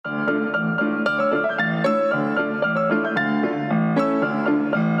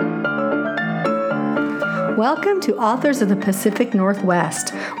Welcome to Authors of the Pacific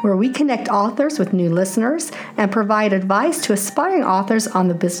Northwest, where we connect authors with new listeners and provide advice to aspiring authors on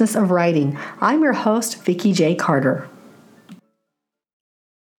the business of writing. I'm your host, Vicki J. Carter.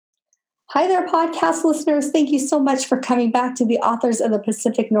 Hi there, podcast listeners. Thank you so much for coming back to the Authors of the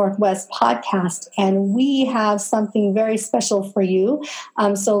Pacific Northwest podcast. And we have something very special for you.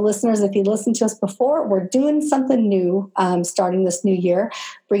 So listeners, if you listened to us before, we're doing something new starting this new year,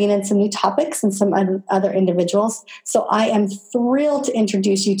 bringing in some new topics and some other individuals. So I am thrilled to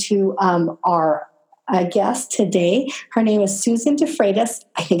introduce you to our guest today. Her name is Susan DeFreitas.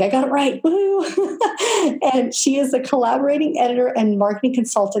 I think I got it right. Woo! And she is a collaborating editor and marketing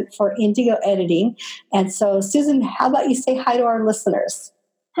consultant for Indigo Editing. And so, Susan, how about you say hi to our listeners?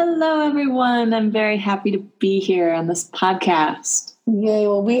 Hello, everyone. I'm very happy to be here on this podcast. Yay.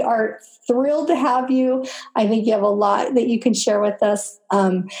 Well, we are thrilled to have you. I think you have a lot that you can share with us.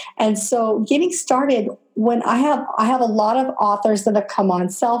 And so getting started, when I have a lot of authors that have come on,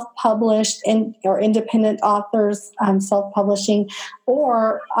 self-published or independent authors, self-publishing,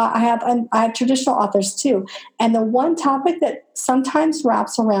 or I have traditional authors too. And the one topic that sometimes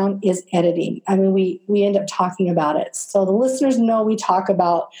wraps around is editing. I mean, we end up talking about it. So the listeners know we talk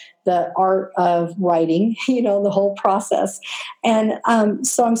about the art of writing, the whole process. And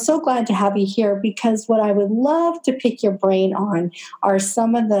so I'm so glad to have you here, because what I would love to pick your brain on are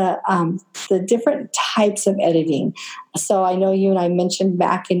some of the different types of editing. So I know you and I mentioned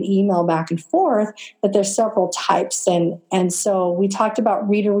back in email, back and forth, that there's several types. And so we talked about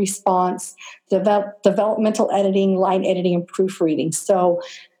reader response, developmental editing, line editing, and proofreading. So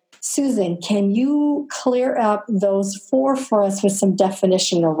Susan, can you clear up those four for us with some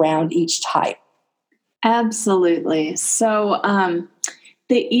definition around each type? Absolutely. So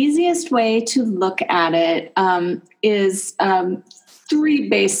the easiest way to look at it is three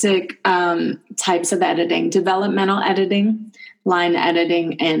basic types of editing: developmental editing, line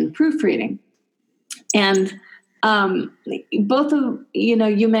editing, and proofreading. And both of,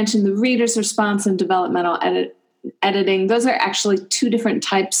 you mentioned the reader's response and developmental editing. Those are actually two different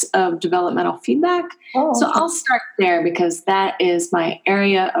types of developmental feedback. Oh, okay. So I'll start there because that is my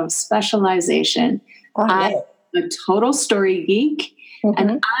area of specialization. Oh, yeah. I'm a total story geek,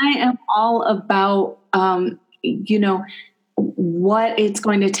 and I am all about, what it's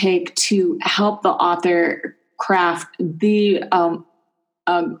going to take to help the author craft the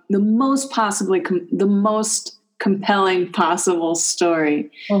most compelling possible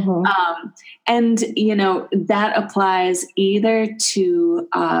story. And, that applies either to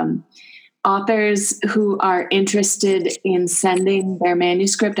authors who are interested in sending their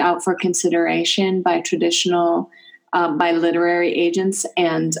manuscript out for consideration by by literary agents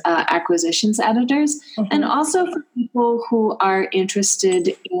and acquisitions editors, and also for people who are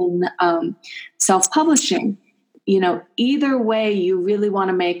interested in self-publishing. Either way, you really want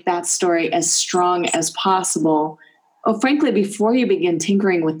to make that story as strong as possible. Oh, frankly, before you begin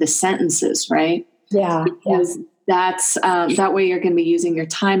tinkering with the sentences, right? Yeah. Because that's that way you're going to be using your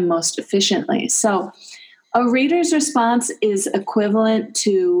time most efficiently. So a reader's response is equivalent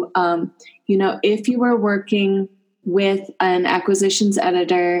to, if you were working with an acquisitions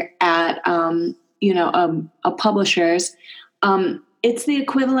editor at, a publisher's, it's the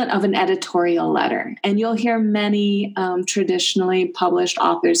equivalent of an editorial letter. And you'll hear many traditionally published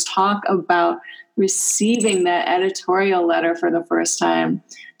authors talk about receiving that editorial letter for the first time,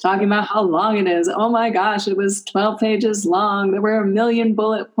 talking about how long it is. Oh my gosh, it was 12 pages long. There were 1 million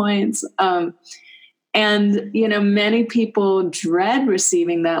bullet points. And, many people dread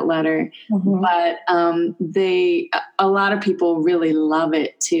receiving that letter, but a lot of people really love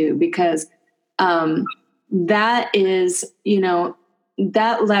it too, because that is,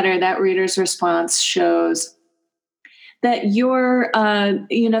 that letter, that reader's response shows that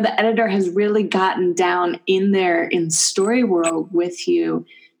the editor has really gotten down in there in story world with you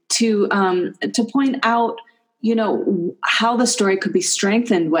to point out, how the story could be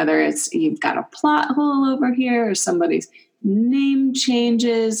strengthened, whether it's you've got a plot hole over here, or somebody's name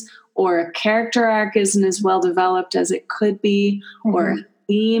changes, or a character arc isn't as well developed as it could be, or a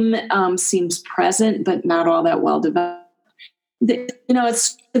theme seems present but not all that well developed.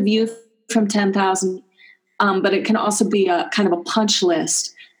 It's a view from 10,000, but it can also be a kind of a punch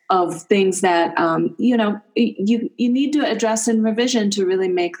list of things that, you need to address in revision to really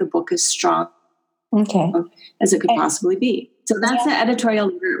make the book as strong as it could possibly be. So that's the editorial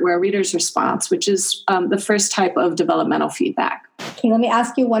letter or a reader's response, which is the first type of developmental feedback. Okay, let me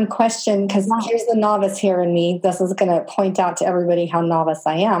ask you one question, because here's the novice here in me. This is going to point out to everybody how novice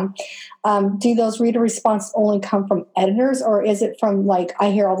I am. Do those reader responses only come from editors, or is it from, like,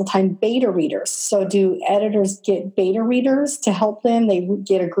 I hear all the time, beta readers? So do editors get beta readers to help them? They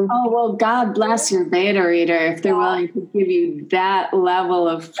get a group? Oh, well, God bless your beta reader if they're willing to give you that level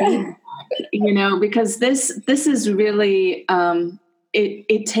of feedback, because this is really,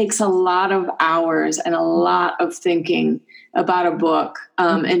 it takes a lot of hours and a lot of thinking about a book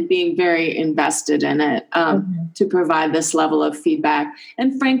and being very invested in it to provide this level of feedback.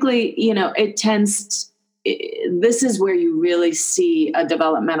 And frankly, this is where you really see a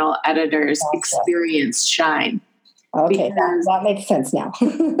developmental editor's experience shine. Okay, that makes sense now.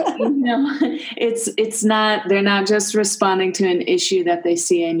 It's not, they're not just responding to an issue that they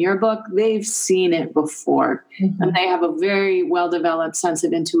see in your book. They've seen it before. And they have a very well-developed sense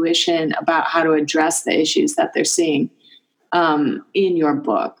of intuition about how to address the issues that they're seeing in your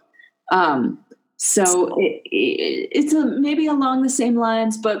book. So it's maybe along the same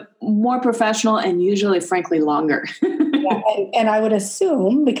lines, but more professional and usually, frankly, longer. And I would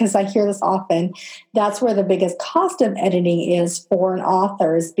assume, because I hear this often, that's where the biggest cost of editing is for an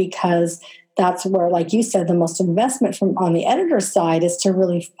author, is because that's where, like you said, the most investment from on the editor's side is to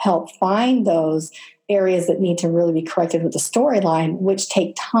really help find those areas that need to really be corrected with the storyline, which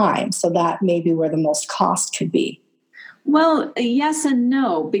take time. So that may be where the most cost could be. Well, yes and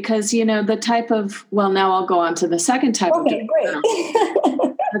no, because, the type of, now I'll go on to the second type of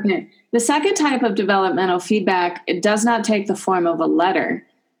developmental. Okay. The second type of developmental feedback, it does not take the form of a letter.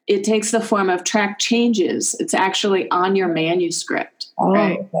 It takes the form of track changes. It's actually on your manuscript.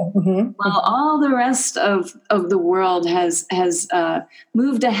 Right. Okay. Mm-hmm. While all the rest of the world has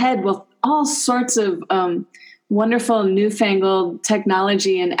moved ahead with all sorts of wonderful newfangled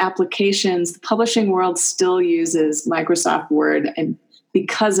technology and applications, the publishing world still uses Microsoft Word, and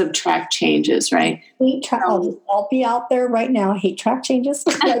because of track changes, right? I'll be out there right now. I hate track changes.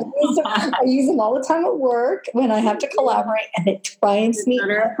 I use them all the time at work when I have to collaborate, and it drives me.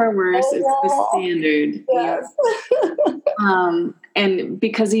 Better for worse, it's the standard. Yes. And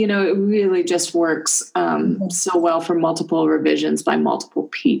because, it really just works so well for multiple revisions by multiple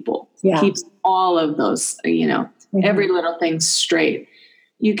people. Yeah. Keeps all of those, every little thing straight.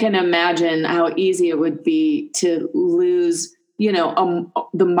 You can imagine how easy it would be to lose,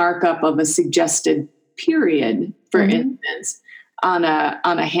 the markup of a suggested period, for instance, on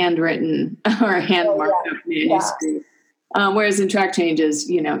a handwritten or a hand marked up manuscript. Whereas in track changes,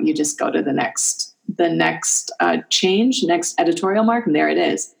 you just go to the next change, next editorial mark, and there it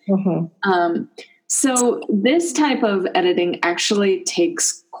is. So this type of editing actually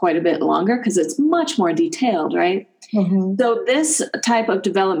takes quite a bit longer because it's much more detailed, right? So this type of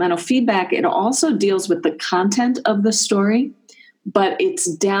developmental feedback, it also deals with the content of the story, but it's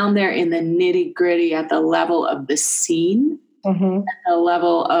down there in the nitty gritty at the level of the scene, at the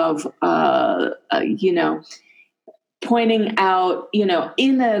level of, pointing out,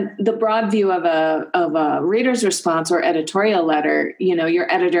 in the broad view of a reader's response or editorial letter, your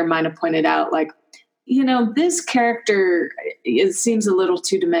editor might have pointed out, like, this character, it seems a little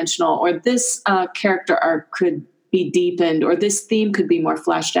two-dimensional, or this character arc could be deepened, or this theme could be more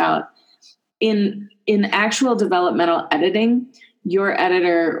fleshed out. In actual developmental editing, your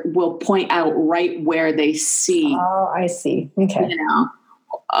editor will point out right where they see. Oh, I see. Okay.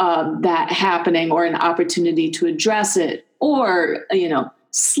 That happening, or an opportunity to address it, or,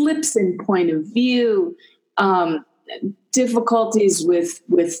 slips in point of view, difficulties with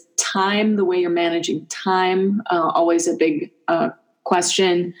time, the way you're managing time, always a big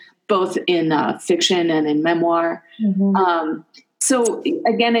question, both in fiction and in memoir. So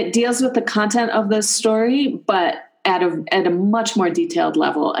again, it deals with the content of the story, but at a much more detailed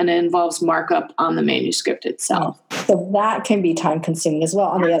level, and it involves markup on the manuscript itself. So that can be time consuming as well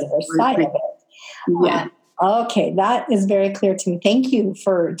on the other side of it. Yeah. Okay, that is very clear to me. Thank you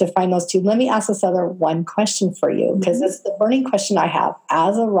for defining those two. Let me ask this other one question for you, because it's the burning question I have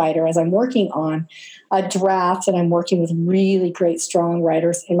as a writer, as I'm working on a draft and I'm working with really great, strong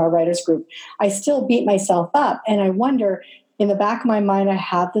writers in my writers group. I still beat myself up, and I wonder, in the back of my mind, I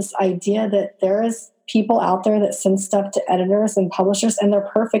have this idea that there is people out there that send stuff to editors and publishers, and they're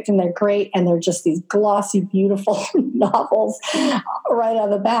perfect and they're great, and they're just these glossy, beautiful novels right out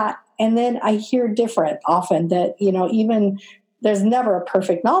of the bat. And then I hear different often, that, even there's never a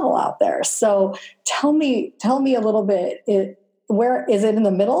perfect novel out there. So tell me a little bit, where is it in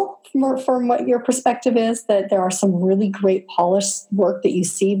the middle from what your perspective is, that there are some really great polished work that you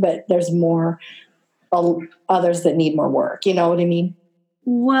see, but there's more others that need more work. You know what I mean?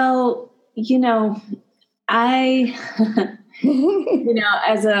 Well, I,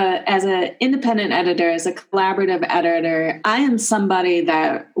 as a independent editor, as a collaborative editor, I am somebody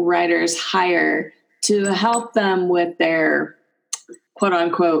that writers hire to help them with their quote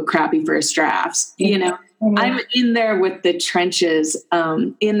unquote crappy first drafts. Mm-hmm. I'm in there with the trenches,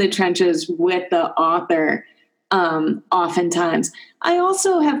 in the trenches with the author. Oftentimes, I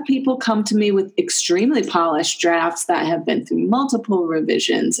also have people come to me with extremely polished drafts that have been through multiple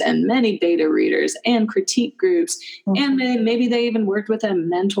revisions and many beta readers and critique groups. Mm-hmm. And maybe they even worked with a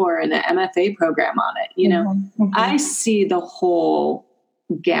mentor in an MFA program on it. Mm-hmm. I see the whole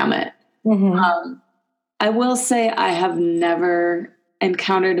gamut. Mm-hmm. I will say I have never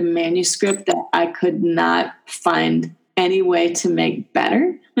encountered a manuscript that I could not find any way to make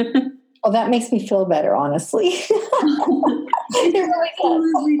better. Well, that makes me feel better, honestly. It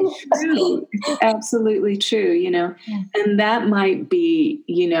really true. It's absolutely true, And that might be,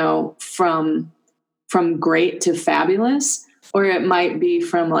 from great to fabulous, or it might be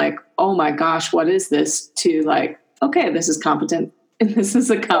from like, oh my gosh, what is this, to like, okay, this is competent. And this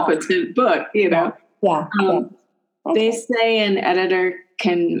is a competent book, Yeah. Okay. They say an editor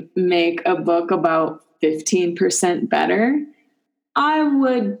can make a book about 15% better. I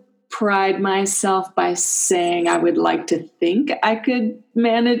would pride myself by saying I would like to think I could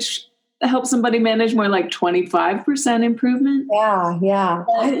help somebody manage more like 25% improvement. Yeah.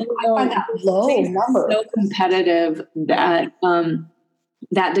 I find that low number. So competitive that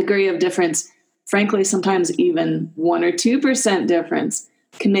that degree of difference, frankly, sometimes even 1 or 2% difference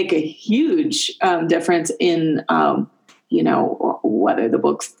can make a huge difference in whether the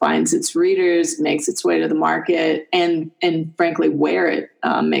book finds its readers, makes its way to the market, and frankly, where it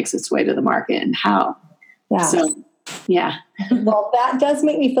makes its way to the market and how. Yeah. So, yeah. Well, that does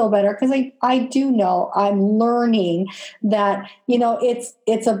make me feel better, because I do know I'm learning that,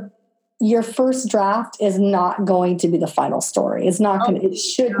 your first draft is not going to be the final story. It's not going to, it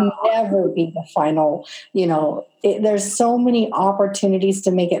should never be the final, there's so many opportunities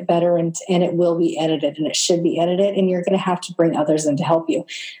to make it better, and it will be edited, and it should be edited, and you're going to have to bring others in to help you.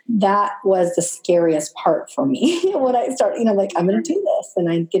 That was the scariest part for me when I started, I'm going to do this, and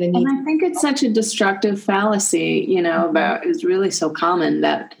I'm going to need. And I think it's such a destructive fallacy, about is really so common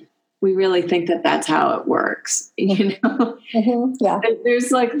that we really think that that's how it works, Mm-hmm. Yeah.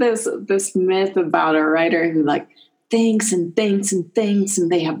 There's like this myth about a writer who like thinks and thinks and thinks, and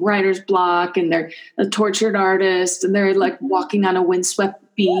they have writer's block, and they're a tortured artist, and they're like walking on a windswept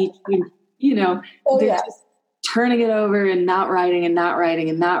beach, and, they're just turning it over and not writing and not writing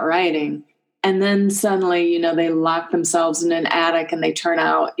and not writing. And then suddenly, they lock themselves in an attic and they turn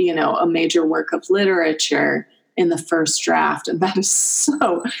out, a major work of literature in the first draft. And that is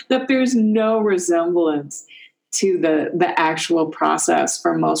so that there's no resemblance to the actual process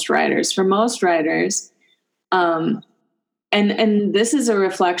for most writers. For most writers, and this is a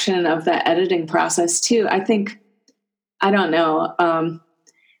reflection of the editing process too. I think, I don't know,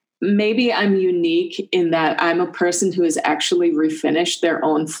 maybe I'm unique in that I'm a person who has actually refinished their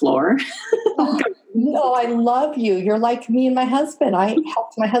own floor. No, I love you. You're like me and my husband. I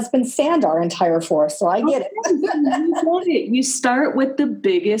helped my husband sand our entire floor, so I get it. You start with the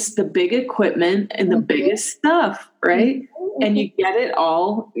big equipment and the biggest stuff, right? Mm-hmm. And you get it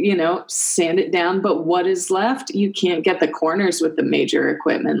all, sand it down. But what is left? You can't get the corners with the major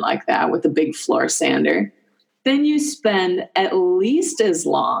equipment like that, with a big floor sander. Then you spend at least as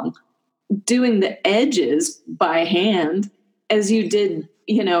long doing the edges by hand as you did,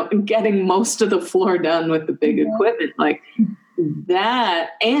 getting most of the floor done with the big equipment like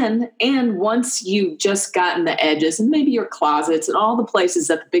that. And once you've just gotten the edges and maybe your closets and all the places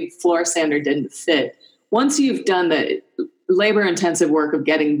that the big floor sander didn't fit, once you've done the labor intensive work of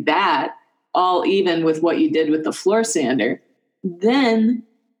getting that all even with what you did with the floor sander, then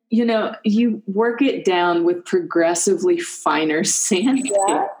you work it down with progressively finer sand.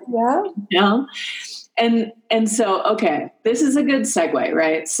 Yeah. And so, okay, this is a good segue,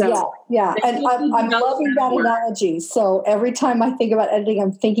 right? So yeah. And I'm loving that analogy. So every time I think about editing,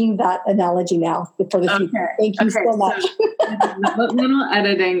 I'm thinking that analogy now for the future. Thank you so much. Developmental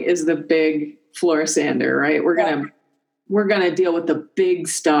editing is the big floor sander, right? We're gonna deal with the big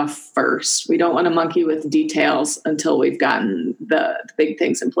stuff first. We don't want to monkey with details until we've gotten the big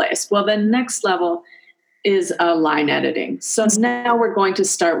things in place. Well, the next level is line editing. So now we're going to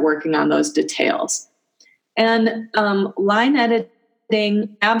start working on those details. And line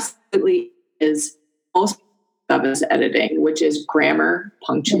editing absolutely is most of us editing, which is grammar,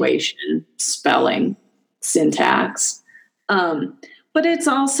 punctuation, spelling, syntax. But it's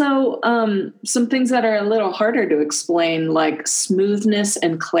also some things that are a little harder to explain, like smoothness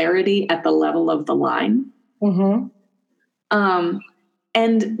and clarity at the level of the line. Mm-hmm.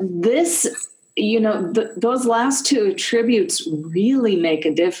 And this, those last two attributes really make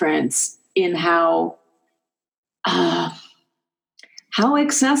a difference in how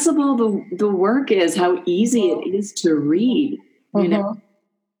accessible the work is, how easy it is to read.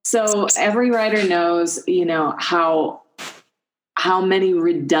 So every writer knows, how many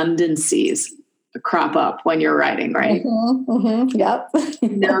redundancies crop up when you're writing, right? Yep.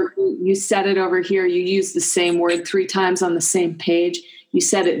 You said it over here. You use the same word 3 times on the same page. You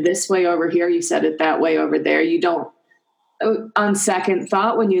said it this way over here. You said it that way over there. You don't, on second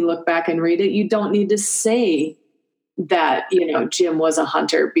thought, when you look back and read it, you don't need to say that, Jim was a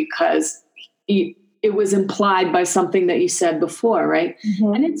hunter because it was implied by something that you said before, right?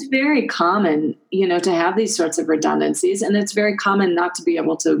 And it's very common, to have these sorts of redundancies, and it's very common not to be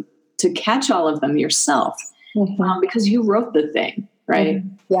able to catch all of them yourself because you wrote the thing, right?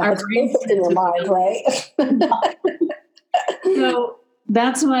 Yeah, it's in your mind, right? So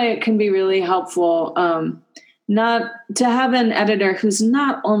that's why it can be really helpful not to have an editor who's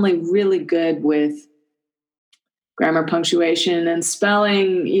not only really good with grammar, punctuation, and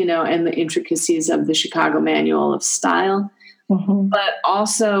spelling, and the intricacies of the Chicago Manual of Style, but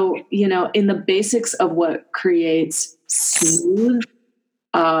also, in the basics of what creates smooth,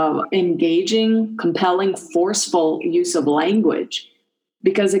 engaging, compelling, forceful use of language.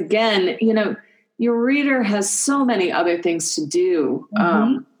 Because again, your reader has so many other things to do,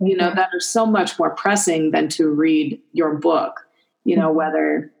 that are so much more pressing than to read your book,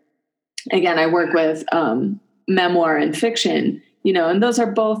 whether, again, I work with, memoir and fiction, and those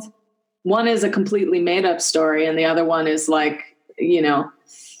are both, one is a completely made up story and the other one is like,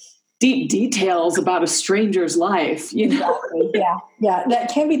 deep details about a stranger's life, Exactly. Yeah. That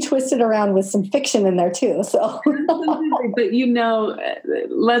can be twisted around with some fiction in there too. So, but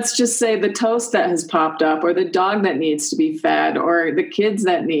let's just say the toast that has popped up, or the dog that needs to be fed, or the kids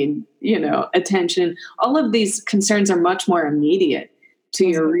that need, attention. All of these concerns are much more immediate to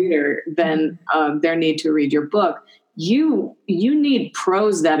your reader than their need to read your book. You need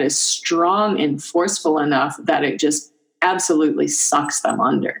prose that is strong and forceful enough that it just absolutely sucks them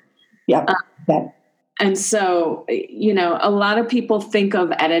under. Yep. And so, a lot of people think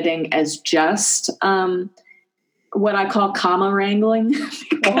of editing as just what I call comma wrangling,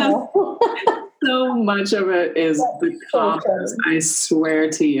 because so much of it is the commas, I swear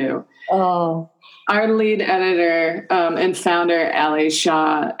to you. Oh. Our lead editor and founder, Ali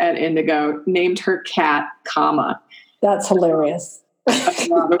Shah at Indigo, named her cat Comma. That's hilarious. A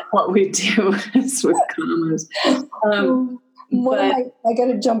lot of what we do is with commas. I got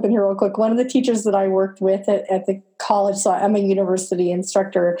to jump in here real quick. One of the teachers that I worked with at the college, so I'm a university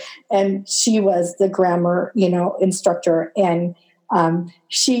instructor, and she was the grammar, instructor. And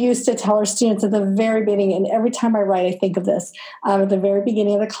she used to tell her students at the very beginning, and every time I write, I think of this, at the very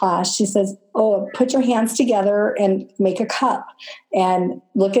beginning of the class, she says, put your hands together and make a cup and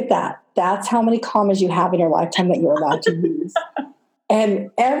look at that. That's how many commas you have in your lifetime that you're allowed to use.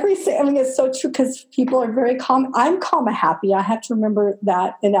 And it's so true because people are very calm. I'm comma happy. I have to remember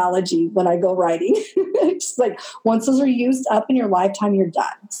that analogy when I go writing. It's like once those are used up in your lifetime, you're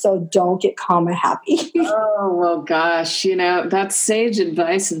done. So don't get comma happy. Oh, well, gosh, that's sage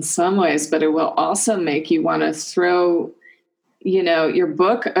advice in some ways, but it will also make you want to throw, your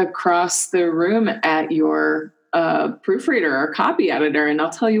book across the room at your proofreader or copy editor, and I'll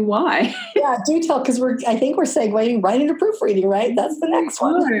tell you why. Yeah, do tell, because I think we're segueing right into proofreading, right? That's the next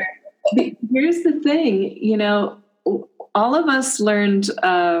one. Here's the thing, all of us learned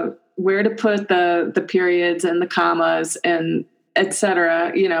where to put the periods and the commas and et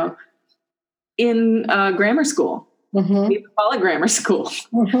cetera, in grammar school. We call it grammar school.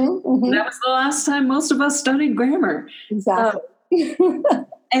 That was the last time most of us studied grammar. Exactly.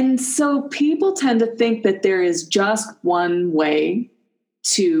 And so people tend to think that there is just one way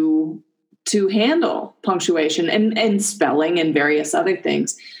to handle punctuation and spelling and various other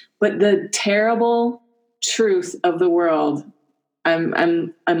things. But the terrible truth of the world,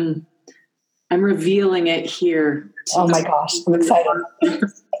 I'm revealing it here. Oh my gosh, I'm excited.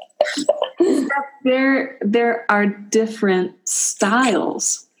 There are different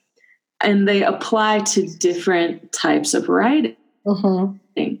styles, and they apply to different types of writing.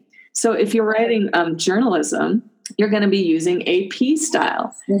 So if you're writing journalism, you're going to be using AP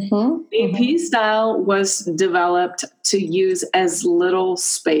style. AP style was developed to use as little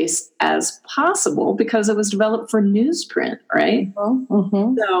space as possible because it was developed for newsprint, right?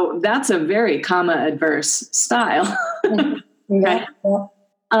 So that's a very comma adverse style. Right?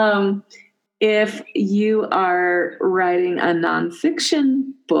 If you are writing a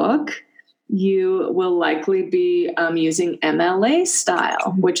nonfiction book, you will likely be using MLA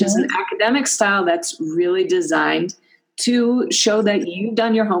style, which is an academic style that's really designed to show that you've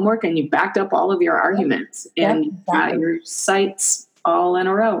done your homework and you backed up all of your arguments and got your cites all in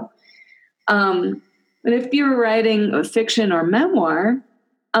a row. But if you're writing a fiction or memoir,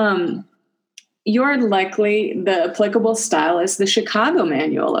 you're likely, the applicable style is the Chicago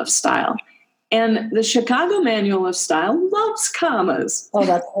Manual of Style. And the Chicago Manual of Style loves commas. Oh,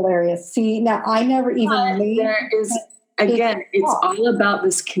 that's hilarious. See, now I never even knew. There is, again, it's all about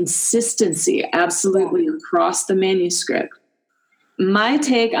this consistency, absolutely, across the manuscript. My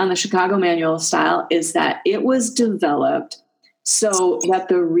take on the Chicago Manual of Style is that it was developed so that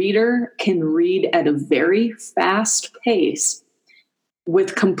the reader can read at a very fast pace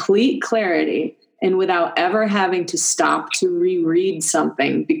with complete clarity and without ever having to stop to reread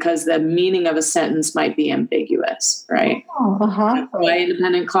something because the meaning of a sentence might be ambiguous, right? That's why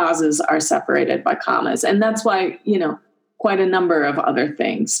independent clauses are separated by commas. And that's why, quite a number of other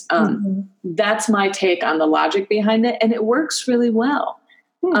things. That's my take on the logic behind it. And it works really well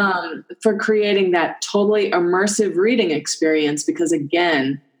for creating that totally immersive reading experience. Because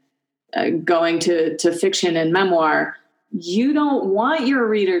again, going to fiction and memoir, you don't want your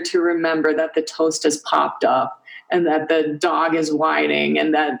reader to remember that the toast has popped up and that the dog is whining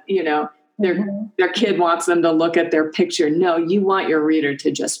and that, their kid wants them to look at their picture. No, you want your reader to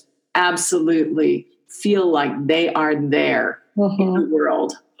just absolutely feel like they are there in the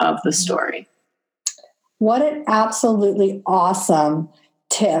world of the story. What an absolutely awesome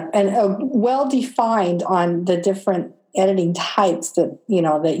tip, and well defined on the different editing types that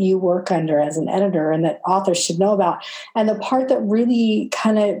you work under as an editor and that authors should know about. And the part that really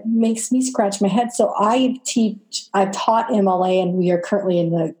kind of makes me scratch my head. So I've taught MLA, and we are currently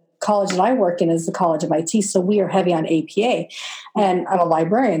in the college that I work in is the College of IT. So we are heavy on APA, and I'm a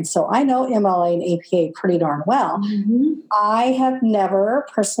librarian. So I know MLA and APA pretty darn well. I have never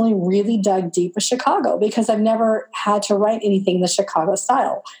personally really dug deep with Chicago because I've never had to write anything in the Chicago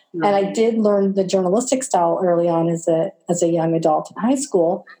style. And I did learn the journalistic style early on as a young adult in high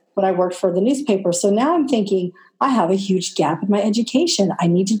school when I worked for the newspaper. So now I'm thinking, I have a huge gap in my education. I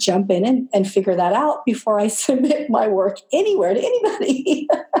need to jump in and figure that out before I submit my work anywhere to anybody.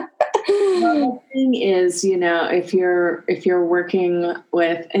 Well, the thing is, if you're working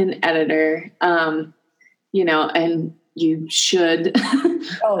with an editor, and you should.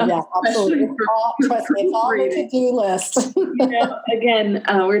 Oh yeah, absolutely. Trust me, it's on the to-do list. Again,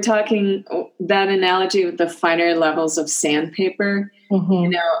 we're talking that analogy with the finer levels of sandpaper.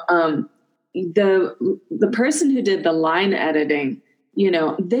 The person who did the line editing,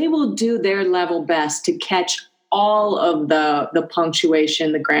 they will do their level best to catch all of the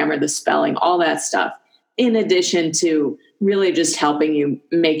punctuation, the grammar, the spelling, all that stuff, in addition to really just helping you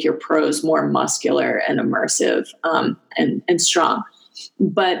make your prose more muscular and immersive and strong.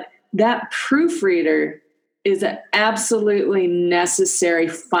 But that proofreader is an absolutely necessary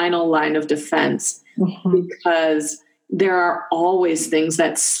final line of defense because there are always things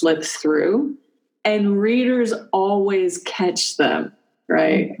that slip through and readers always catch them,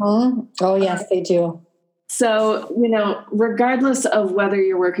 right? Oh, yes, they do. So, regardless of whether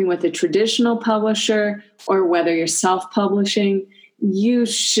you're working with a traditional publisher or whether you're self-publishing, you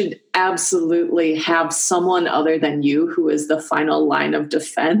should absolutely have someone other than you who is the final line of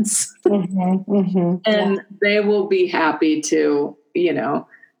defense. And they will be happy to,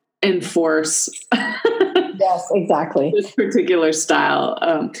 enforce yes, exactly, this particular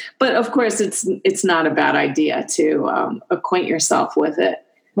style. But of course, it's not a bad idea to acquaint yourself with it.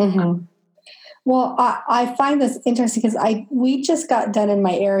 Well, I find this interesting because we just got done in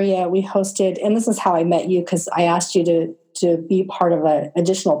my area. We hosted, and this is how I met you because I asked you to be part of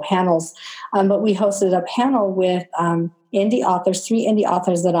additional panels. But we hosted a panel with indie authors, 3 indie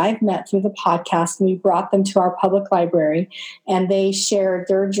authors that I've met through the podcast, and we brought them to our public library, and they shared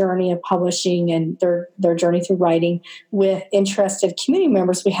their journey of publishing and their journey through writing with interested community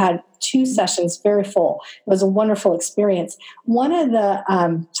members. We had 2 sessions, very full. It was a wonderful experience. One of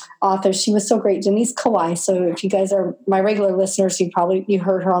the authors, she was so great, Denise Kawai. So if you guys are my regular listeners, you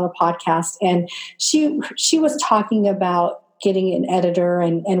heard her on the podcast, and she was talking about getting an editor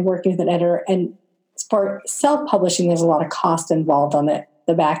and working with an editor. And for self-publishing, there's a lot of cost involved on the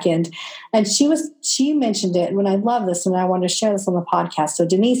back end. And she mentioned it when I love this, and I wanted to share this on the podcast. So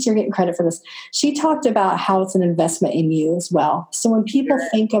Denise, you're getting credit for this. She talked about how it's an investment in you as well. So when people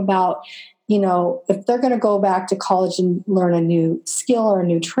think about, if they're going to go back to college and learn a new skill or a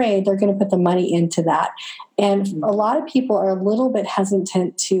new trade, they're going to put the money into that. And a lot of people are a little bit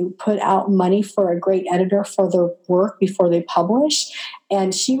hesitant to put out money for a great editor for their work before they publish.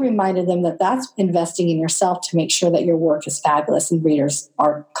 And she reminded them that that's investing in yourself to make sure that your work is fabulous and readers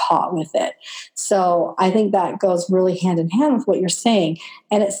are caught with it. So I think that goes really hand in hand with what you're saying.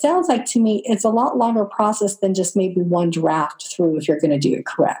 And it sounds like to me, it's a lot longer process than just maybe one draft through if you're going to do it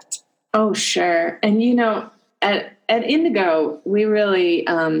correct. Oh, sure. And, at Indigo, we really,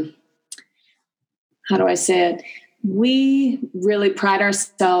 how do I say it? We really pride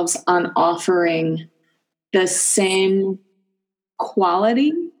ourselves on offering the same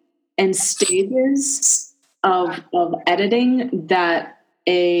quality and stages of editing that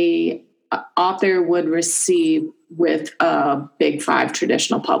a author would receive with a Big Five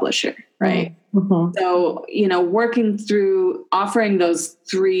traditional publisher, right? Mm-hmm. So, working through offering those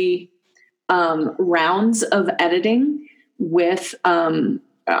three rounds of editing with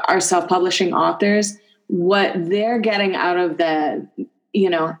our self-publishing authors, what they're getting out of the,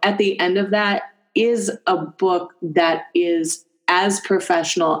 at the end of that is a book that is as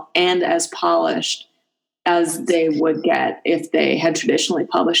professional and as polished as they would get if they had traditionally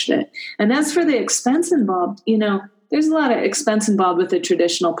published it. And as for the expense involved, there's a lot of expense involved with a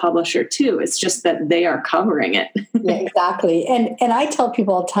traditional publisher too. It's just that they are covering it. Yeah, exactly. And I tell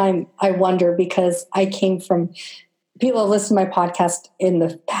people all the time, I wonder, because I came from, people who listen to my podcast in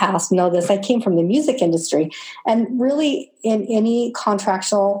the past know this, I came from the music industry. And really in any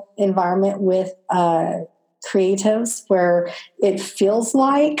contractual environment with creatives where it feels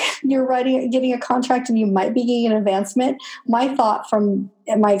like you're getting a contract and you might be getting an advancement, my thought from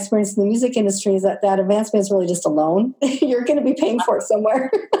my experience in the music industry is that advancement is really just a loan. You're going to be paying for it somewhere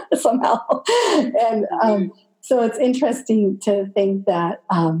somehow. And so it's interesting to think that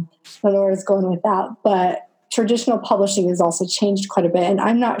Lenore is going with that, but traditional publishing has also changed quite a bit. And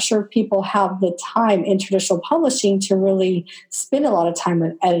I'm not sure people have the time in traditional publishing to really spend a lot of time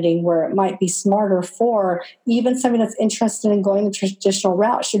in editing, where it might be smarter for even somebody that's interested in going the traditional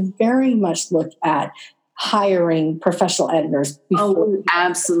route should very much look at hiring professional editors.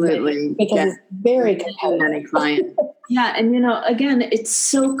 Absolutely. Because it's very competitive. Yeah. And, again, it's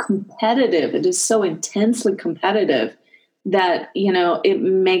so competitive. It is so intensely competitive that, it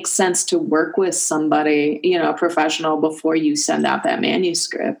makes sense to work with somebody, a professional, before you send out that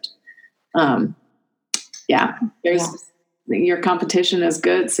manuscript. Your competition is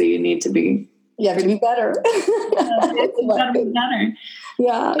good, so you need to be. You have to be better. You got to be better.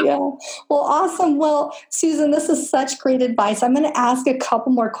 Yeah. Well, awesome. Well, Susan, this is such great advice. I'm going to ask a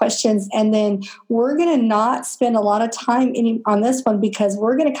couple more questions, and then we're going to not spend a lot of time on this one, because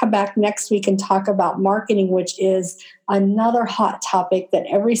we're going to come back next week and talk about marketing, which is another hot topic that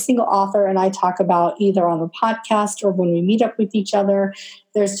every single author and I talk about either on the podcast or when we meet up with each other.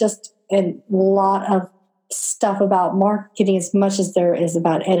 There's just a lot of stuff about marketing as much as there is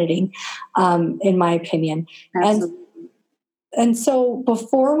about editing, in my opinion. Absolutely. And so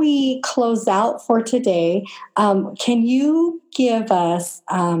before we close out for today, can you give us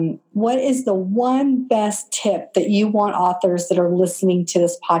what is the one best tip that you want authors that are listening to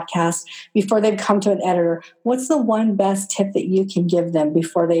this podcast before they come to an editor? What's the one best tip that you can give them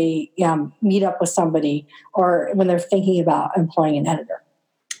before they meet up with somebody or when they're thinking about employing an editor?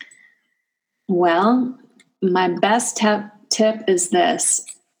 Well, my best tip is this: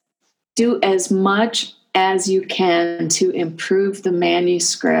 do as much as you can to improve the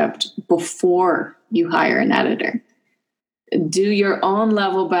manuscript before you hire an editor. Do your own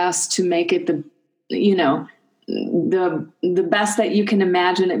level best to make it the best that you can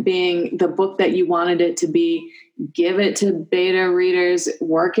imagine it being, the book that you wanted it to be. Give it to beta readers,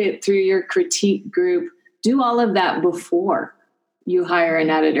 work it through your critique group. Do all of that before you hire an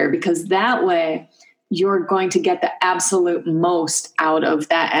editor, because that way you're going to get the absolute most out of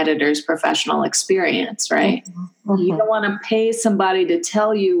that editor's professional experience, right? Mm-hmm. You don't want to pay somebody to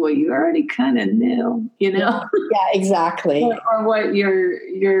tell you what you already kind of knew, Yeah, exactly. or what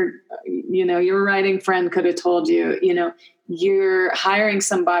your writing friend could have told you. You're hiring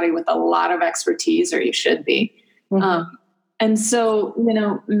somebody with a lot of expertise, or you should be. Mm-hmm. And so,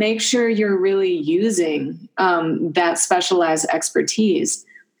 make sure you're really using that specialized expertise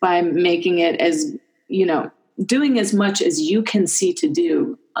by making it as, doing as much as you can see to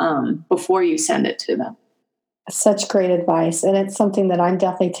do before you send it to them. Such great advice. And it's something that I'm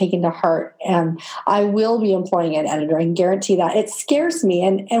definitely taking to heart. And I will be employing an editor. I can guarantee that. It scares me.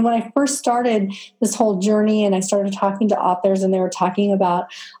 And when I first started this whole journey and I started talking to authors and they were talking about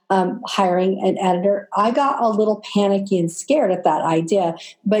hiring an editor, I got a little panicky and scared at that idea.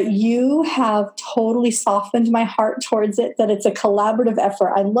 But you have totally softened my heart towards it, that it's a collaborative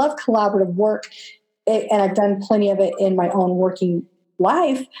effort. I love collaborative work. And I've done plenty of it in my own working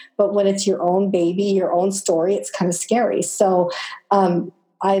life, but when it's your own baby, your own story, it's kind of scary. So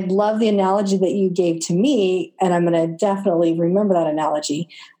I love the analogy that you gave to me, and I'm going to definitely remember that analogy,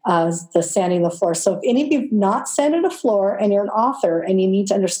 the sanding the floor. So if any of you have not sanded a floor and you're an author and you need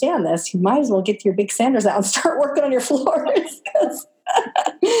to understand this, you might as well get your big sanders out and start working on your floors.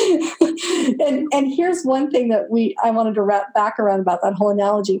 and here's one thing that I wanted to wrap back around about that whole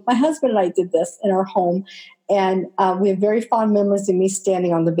analogy. My husband and I did this in our home, and we have very fond memories of me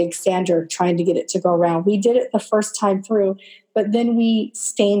standing on the big sander trying to get it to go around. We did it the first time through, but then we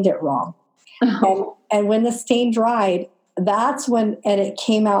stained it wrong. And when the stain dried, that's when, and it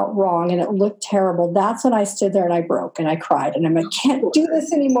came out wrong and it looked terrible. That's when I stood there and I broke and I cried and I'm like, can't do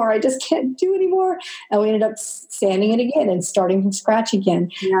this anymore. I just can't do anymore. And we ended up sanding it again and starting from scratch again.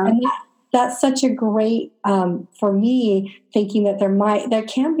 Yeah. And that's such a great, for me, thinking that there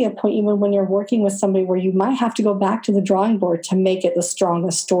can be a point even when you're working with somebody where you might have to go back to the drawing board to make it the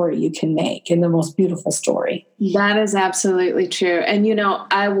strongest story you can make and the most beautiful story. That is absolutely true. And,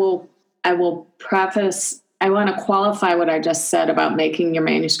 I will preface, I want to qualify what I just said about making your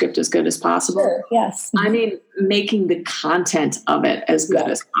manuscript as good as possible. Sure, yes. I mean, making the content of it as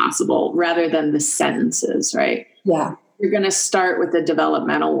good as possible rather than the sentences, right? Yeah. You're going to start with the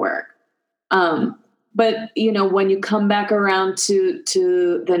developmental work. But when you come back around to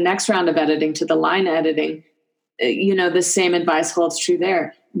the next round of editing, to the line editing, the same advice holds true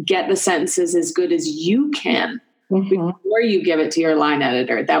there. Get the sentences as good as you can before you give it to your line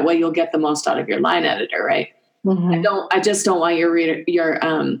editor. That way you'll get the most out of your line editor, right? I just don't want your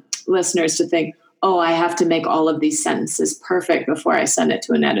listeners to think, oh, I have to make all of these sentences perfect before I send it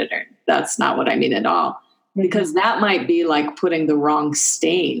to an editor. That's not what I mean at all. Because that might be like putting the wrong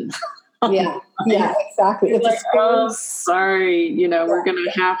stain. Yeah, exactly. It's like, oh, sorry, we're going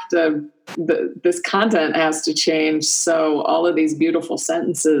to have to, this content has to change. So all of these beautiful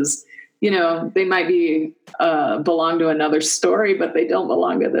sentences, they might be, belong to another story, but they don't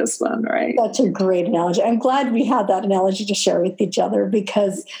belong to this one, right? That's a great analogy. I'm glad we had that analogy to share with each other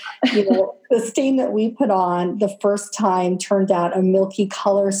because, the stain that we put on the first time turned out a milky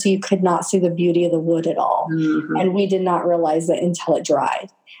color, so you could not see the beauty of the wood at all. And we did not realize it until it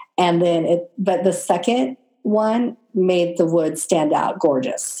dried. And then but the second one made the wood stand out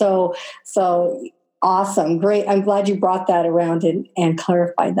gorgeous. So awesome. Great. I'm glad you brought that around and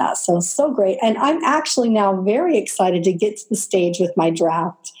clarified that. So great. And I'm actually now very excited to get to the stage with my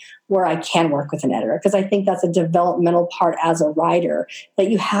draft where I can work with an editor, because I think that's a developmental part as a writer that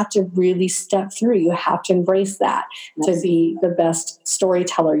you have to really step through. You have to embrace that to be the best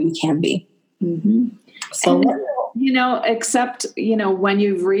storyteller you can be. So, except, when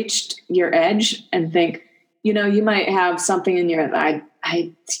you've reached your edge and think, you might have something in your,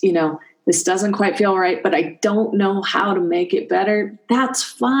 this doesn't quite feel right, but I don't know how to make it better. That's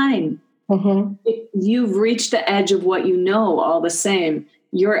fine. You've reached the edge of what you know all the same.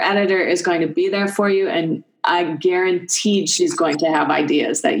 Your editor is going to be there for you. And I guaranteed she's going to have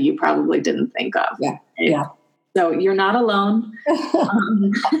ideas that you probably didn't think of. Yeah. So you're not alone.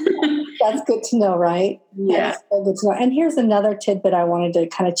 That's good to know, right? Yeah. That's so good to know. And here's another tidbit I wanted to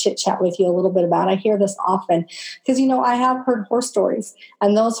kind of chit chat with you a little bit about. I hear this often because, I have heard horror stories,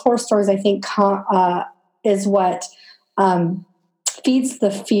 and those horror stories, I think, is what feeds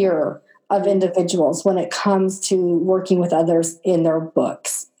the fear of individuals when it comes to working with others in their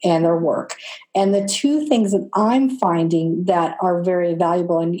books and their work. And the two things that I'm finding that are very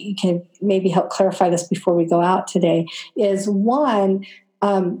valuable, and you can maybe help clarify this before we go out today, is one,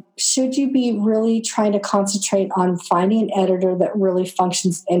 should you be really trying to concentrate on finding an editor that really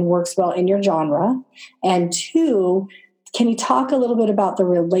functions and works well in your genre? And two, can you talk a little bit about the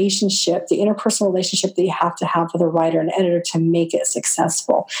relationship, the interpersonal relationship that you have to have with a writer and editor to make it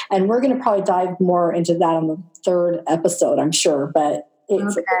successful? And we're going to probably dive more into that on the third episode, I'm sure. But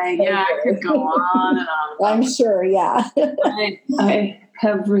I could go on and on. I'm sure, yeah. I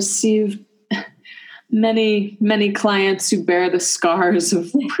have received many, many clients who bear the scars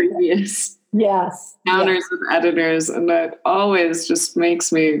of previous encounters with editors, and that always just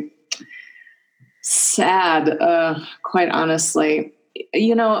makes me sad, quite honestly.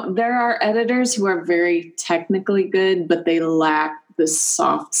 There are editors who are very technically good, but they lack the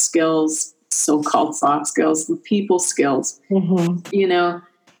soft skills so-called soft skills, the people skills. You know,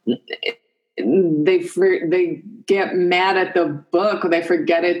 they get mad at the book, or they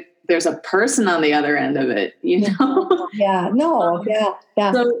forget it. There's a person on the other end of it, you know? Yeah.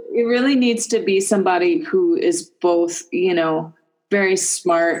 So it really needs to be somebody who is both, you know, very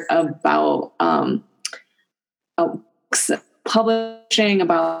smart about publishing,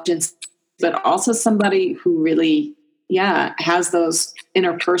 about, but also somebody who really, has those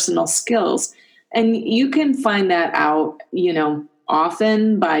interpersonal skills. And you can find that out, you know,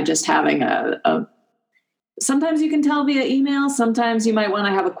 often by just having sometimes you can tell via email. Sometimes you might want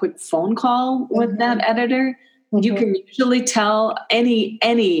to have a quick phone call with that editor. You can usually tell any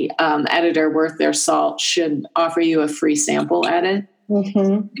editor worth their salt should offer you a free sample edit.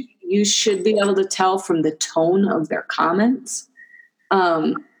 You should be able to tell from the tone of their comments,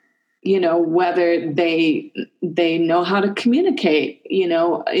 you know, whether they know how to communicate, you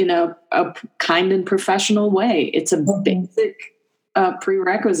know, in a kind and professional way. It's a basic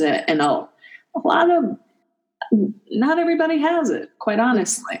prerequisite, and a lot of, not everybody has it, quite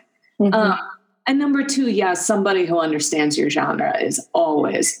honestly. And number two, somebody who understands your genre is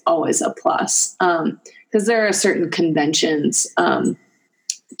always a plus, because there are certain conventions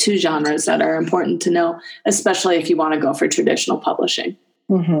to genres that are important to know, especially if you want to go for traditional publishing.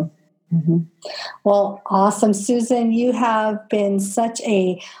 Well, awesome. Susan, you have been such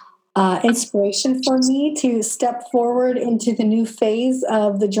a inspiration for me to step forward into the new phase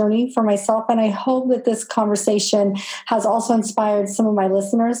of the journey for myself. And I hope that this conversation has also inspired some of my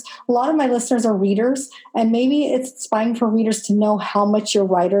listeners. A lot of my listeners are readers, and maybe it's inspiring for readers to know how much your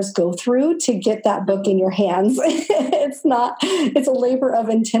writers go through to get that book in your hands. It's a labor of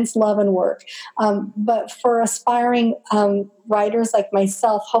intense love and work. But for aspiring writers like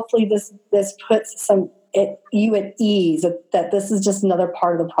myself, hopefully this puts you at ease that this is just another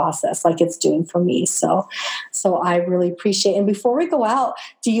part of the process, like it's doing for me. So I really appreciate it. And before we go out,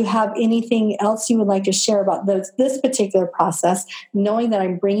 do you have anything else you would like to share about this particular process, knowing that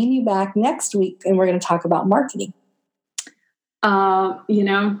I'm bringing you back next week and we're going to talk about marketing? You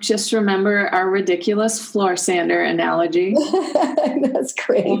know, just remember our ridiculous floor sander analogy. That's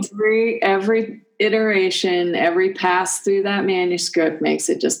great. Every iteration, every pass through that manuscript makes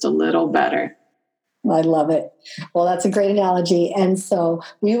it just a little better. I love it. Well, that's a great analogy. And so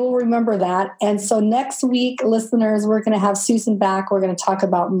we will remember that. And so next week, listeners, we're going to have Susan back. We're going to talk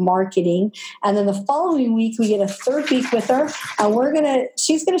about marketing. And then the following week, we get a third week with her. And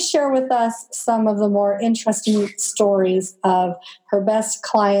she's going to share with us some of the more interesting stories of her best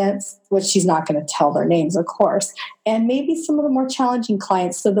clients, which she's not going to tell their names, of course, and maybe some of the more challenging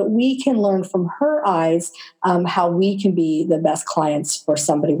clients, so that we can learn from her eyes how we can be the best clients for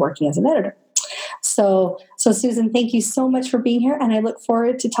somebody working as an editor. So Susan, thank you so much for being here, and I look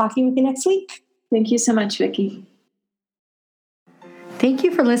forward to talking with you next week. Thank you so much, Vicki. Thank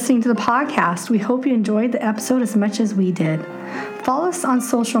you for listening to the podcast. We hope you enjoyed the episode as much as we did. Follow us on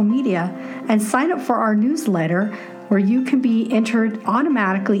social media and sign up for our newsletter, where you can be entered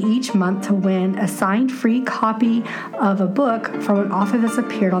automatically each month to win a signed free copy of a book from an author that's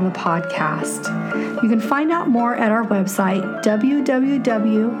appeared on the podcast. You can find out more at our website,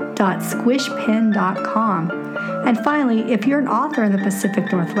 www.squishpen.com. And finally, if you're an author in the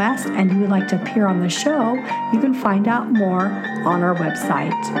Pacific Northwest and you would like to appear on the show, you can find out more on our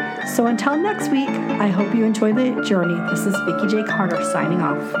website. So until next week, I hope you enjoy the journey. This is Vicki J. Carter signing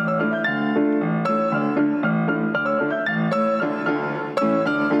off.